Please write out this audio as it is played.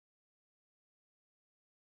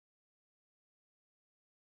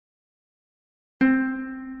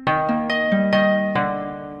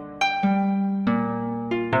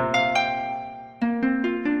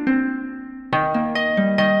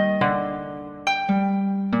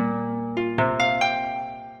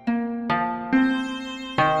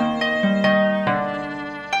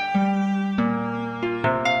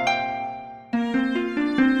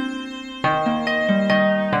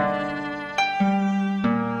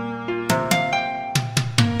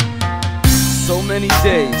So many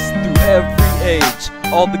days, through every age,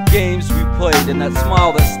 all the games we played, and that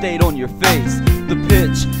smile that stayed on your face. The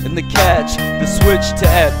pitch and the catch, the switch to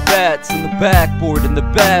at-bats, and the backboard and the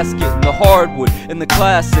basket and the hardwood and the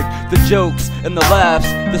classic. The jokes and the laughs,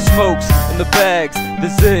 the smokes and the bags, the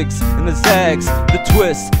zigs and the zags, the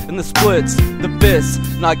twists and the splits, the biss,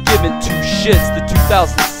 not giving two shits. The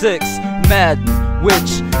 2006 Madden,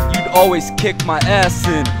 which you'd always kick my ass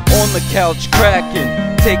in, on the couch cracking.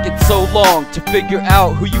 Taking so long to figure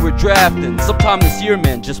out who you were drafting. Sometime this year,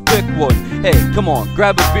 man, just pick one. Hey, come on,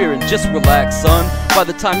 grab a beer and just relax, son. By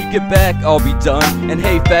the time you get back, I'll be done. And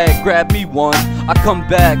hey, fag, grab me one. I come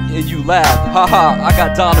back and you laugh. Haha, I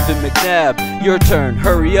got Donovan McNabb. Your turn,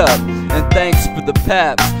 hurry up. And thanks for the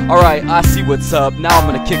paps. Alright, I see what's up. Now I'm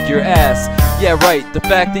gonna kick your ass. Yeah, right, the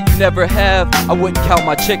fact that you never have, I wouldn't count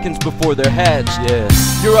my chickens before they're hatched. Yeah,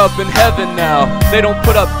 you're up in heaven now. They don't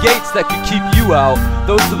put up gates that could keep you out.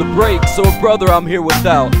 Those are the breaks, so brother, I'm here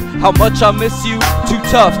without. How much I miss you, too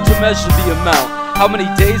tough to measure the amount. How many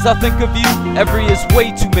days I think of you, every is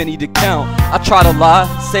way too many to count. I try to lie,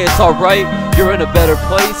 say it's alright, you're in a better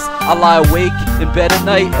place. I lie awake in bed at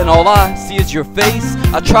night and all I see is your face.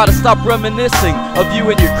 I try to stop reminiscing of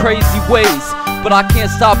you and your crazy ways, but I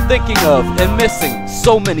can't stop thinking of and missing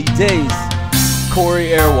so many days. Corey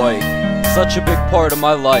Airwhite, such a big part of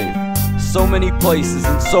my life. So many places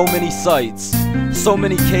and so many sights. So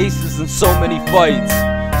many cases and so many fights.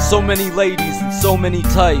 So many ladies and so many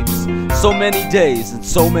types. So many days and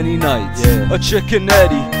so many nights. A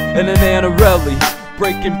chickenetti and an Anarelli,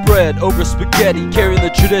 breaking bread over spaghetti, carrying the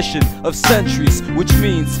tradition of centuries, which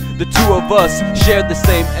means the two of us shared the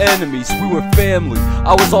same enemies. We were family.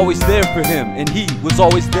 I was always there for him and he was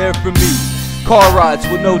always there for me. Car rides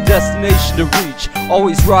with no destination to reach,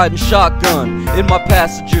 always riding shotgun in my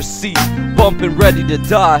passenger seat, bumping ready to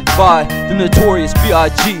die by the notorious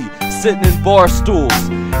B.I.G. Sitting in bar stools,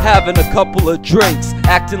 having a couple of drinks,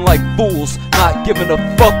 acting like fools, not giving a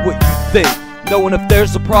fuck what you think, knowing if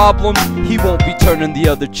there's a problem, he won't be turning the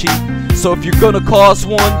other cheek. So if you're gonna cause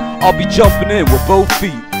one, I'll be jumping in with both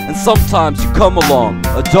feet. And sometimes you come along,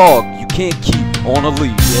 a dog you can't keep on a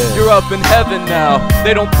leash. You're up in heaven now.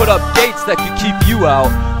 They don't put up gates that could keep you out.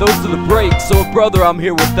 Those are the breaks, so brother, I'm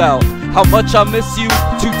here without. How much I miss you,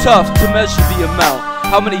 too tough to measure the amount.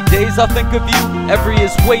 How many days I think of you, every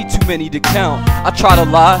is way too many to count. I try to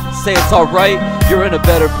lie, say it's alright, you're in a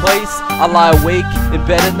better place. I lie awake in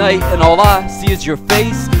bed at night and all I see is your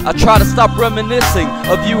face. I try to stop reminiscing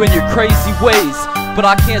of you and your crazy ways, but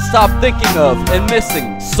I can't stop thinking of and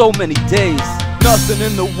missing so many days. Nothing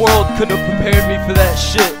in the world could have prepared me for that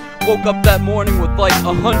shit. Woke up that morning with like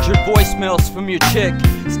 100 voicemails from your chick,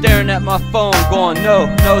 staring at my phone going, no,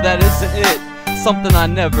 that isn't it. Something I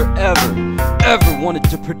never ever wanted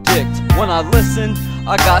to predict. When I listened,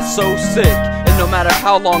 I got so sick. And no matter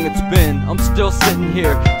how long it's been, I'm still sitting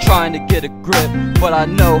here trying to get a grip. But I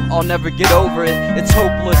know I'll never get over it. It's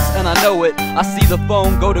hopeless and I know it. I see the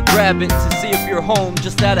phone, go to grab it to see if you're home,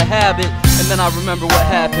 just out of habit. And then I remember what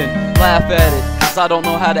happened, laugh at it, cause I don't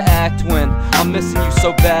know how to act when I'm missing you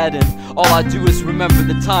so bad. And all I do is remember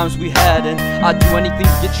the times we had, and I'd do anything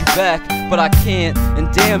to get you back, but I can't,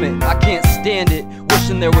 and damn it, I can't stand it.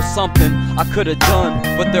 Wishing there was something I could have done,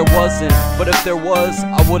 but there wasn't. But if there was,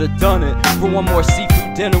 I would have done it. For one more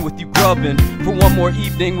seafood dinner with you grubbing, for one more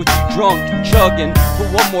evening with you drunk and chugging, for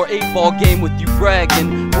one more 8-ball game with you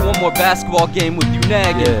bragging, for one more basketball game with you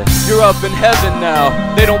nagging. You're up in heaven now.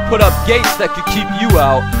 They don't put up gates that could keep you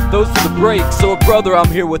out. Those are the breaks, so brother,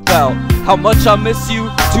 I'm here without. How much I miss you,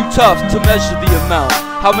 too tough to measure the amount.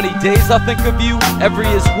 How many days I think of you, every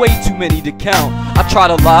is way too many to count. I try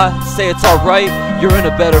to lie, say it's alright, you're in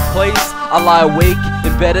a better place. I lie awake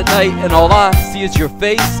in bed at night and all I see is your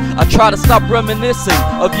face. I try to stop reminiscing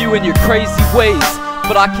of you and your crazy ways,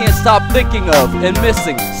 but I can't stop thinking of and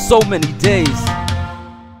missing so many days.